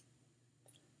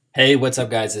Hey, what's up,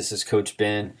 guys? This is Coach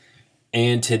Ben,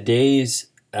 and today's,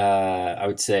 I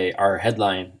would say, our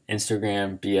headline: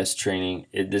 Instagram BS training.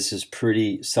 This is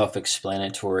pretty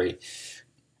self-explanatory,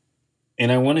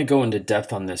 and I want to go into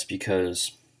depth on this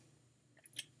because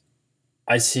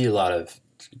I see a lot of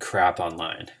crap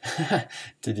online,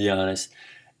 to be honest.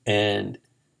 And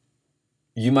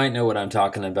you might know what I'm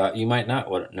talking about. You might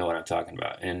not know what I'm talking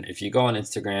about. And if you go on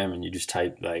Instagram and you just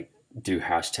type like do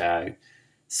hashtag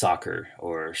soccer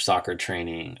or soccer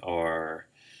training or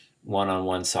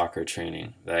one-on-one soccer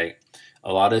training, like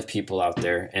a lot of people out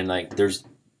there, and like there's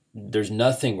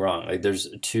nothing wrong. Like there's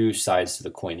two sides to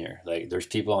the coin here. Like there's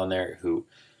people on there who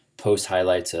post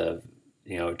highlights of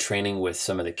training with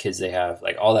some of the kids they have.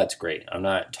 Like all that's great. I'm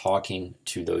not talking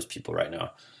to those people right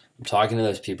now. I'm talking to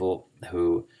those people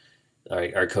who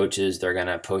like our coaches. They're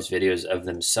gonna post videos of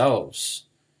themselves,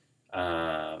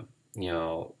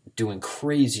 doing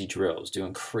crazy drills,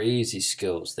 doing crazy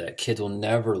skills that kids will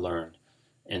never learn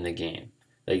in the game.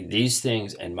 Like these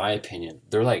things, in my opinion,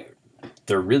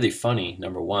 they're really funny.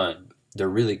 Number one, they're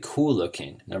really cool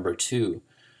looking. Number two,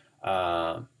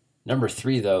 uh, number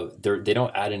three, though, they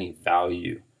don't add any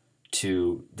value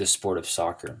to the sport of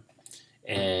soccer.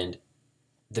 And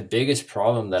the biggest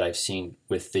problem that I've seen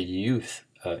with the youth,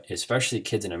 especially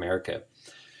kids in America,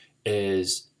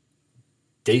 is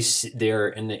they're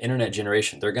in the internet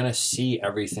generation. They're gonna see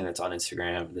everything that's on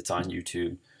Instagram, that's on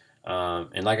YouTube,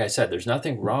 and like I said, there's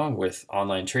nothing wrong with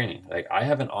online training. Like I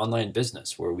have an online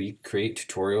business where we create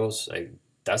tutorials. Like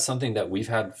that's something that we've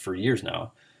had for years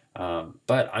now.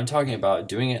 But I'm talking about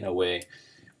doing it in a way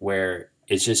where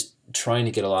it's just trying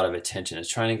to get a lot of attention. It's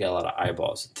trying to get a lot of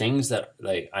eyeballs. Things that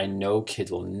like I know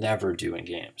kids will never do in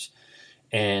games,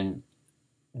 and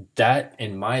that,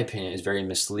 in my opinion, is very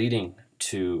misleading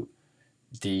to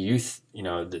the youth,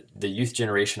 the youth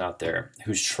generation out there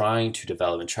who's trying to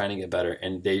develop and trying to get better,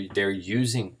 and they're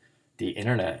using the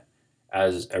internet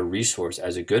as a resource,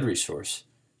 as a good resource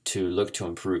to look to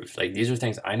improve. Like these are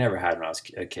things I never had when I was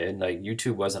a kid. Like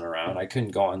YouTube wasn't around. I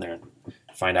couldn't go on there and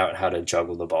find out how to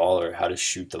juggle the ball or how to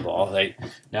shoot the ball. Like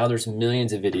now there's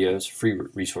millions of videos, free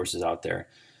resources out there,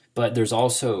 but there's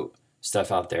also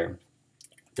stuff out there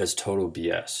that's total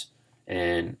BS.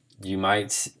 And you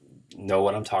might know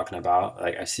what I'm talking about.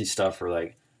 Like I see stuff where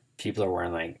like people are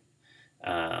wearing like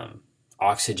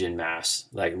oxygen masks,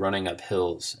 like running up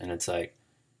hills, and it's like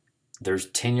there's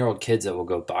 10-year-old kids that will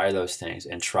go buy those things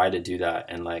and try to do that,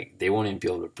 and like they won't even be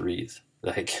able to breathe.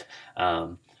 Like,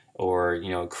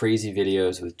 or crazy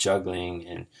videos with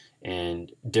juggling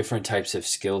and different types of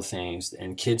skill things,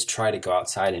 and kids try to go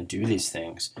outside and do these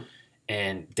things,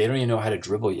 and they don't even know how to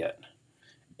dribble yet.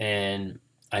 And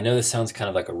I know this sounds kind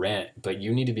of like a rant, but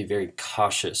you need to be very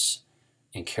cautious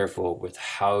and careful with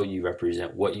how you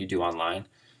represent what you do online.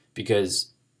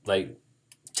 Because, like,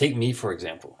 take me for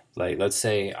example. Like, let's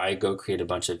say I go create a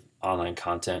bunch of online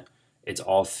content. It's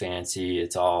all fancy,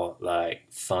 it's all like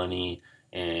funny,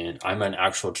 and I'm an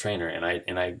actual trainer, and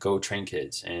I go train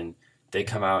kids, and they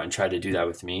come out and try to do that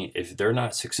with me. If they're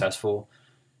not successful,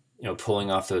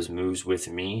 pulling off those moves with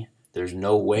me, there's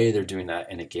no way they're doing that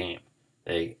in a game.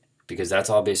 Like, because that's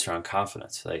all based around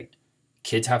confidence. Like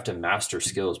kids have to master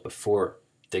skills before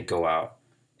they go out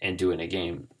and do it in a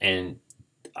game. And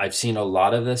I've seen a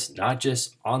lot of this, not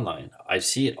just online. I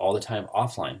see it all the time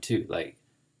offline too. Like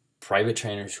private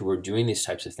trainers who are doing these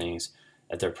types of things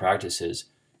at their practices.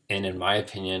 And in my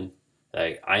opinion,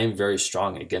 like I am very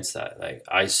strong against that. Like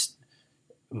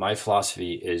my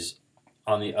philosophy is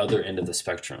on the other end of the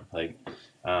spectrum. Like,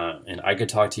 and I could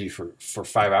talk to you for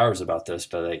 5 hours about this,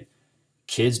 but like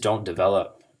kids don't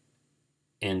develop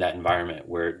in that environment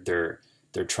where they're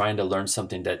trying to learn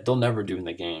something that they'll never do in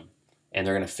the game, and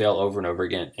they're going to fail over and over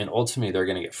again, and ultimately they're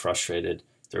going to get frustrated.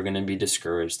 They're going to be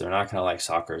discouraged. They're not going to like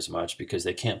soccer as much because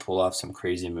they can't pull off some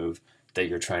crazy move that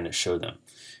you're trying to show them.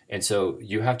 And so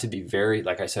you have to be very,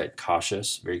 like I said,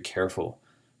 cautious, very careful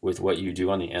with what you do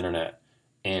on the internet,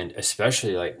 and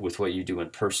especially like with what you do in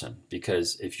person,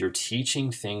 because if you're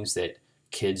teaching things that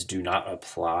kids do not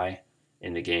apply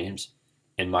in the games,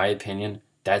 in my opinion,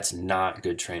 that's not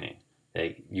good training.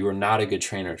 Like you are not a good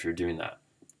trainer if you're doing that.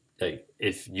 Like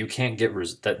if you can't get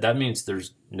that means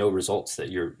there's no results that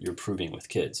you're proving with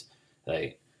kids.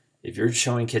 Like if you're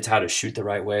showing kids how to shoot the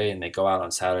right way and they go out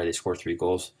on Saturday, they score 3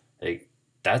 goals, like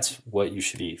that's what you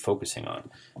should be focusing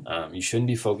on. You shouldn't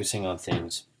be focusing on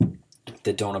things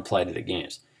that don't apply to the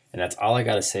games. And that's all I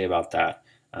got to say about that.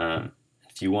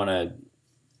 If you want to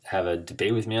have a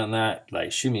debate with me on that,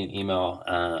 like shoot me an email.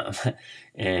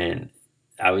 And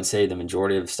I would say the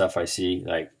majority of stuff I see,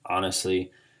 like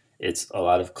honestly, it's a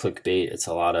lot of clickbait. It's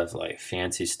a lot of like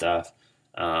fancy stuff.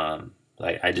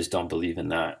 Like, I just don't believe in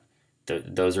that.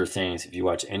 Those are things, if you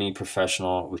watch any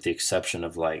professional, with the exception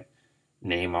of like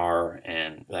Neymar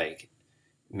and like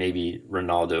maybe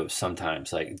Ronaldo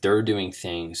sometimes, like they're doing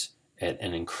things at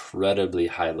an incredibly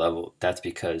high level. That's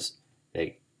because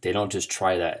they don't just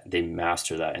try that, they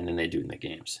master that, and then they do it in the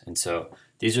games. And so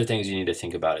these are things you need to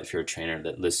think about if you're a trainer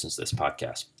that listens to this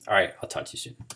podcast. All right, I'll talk to you soon.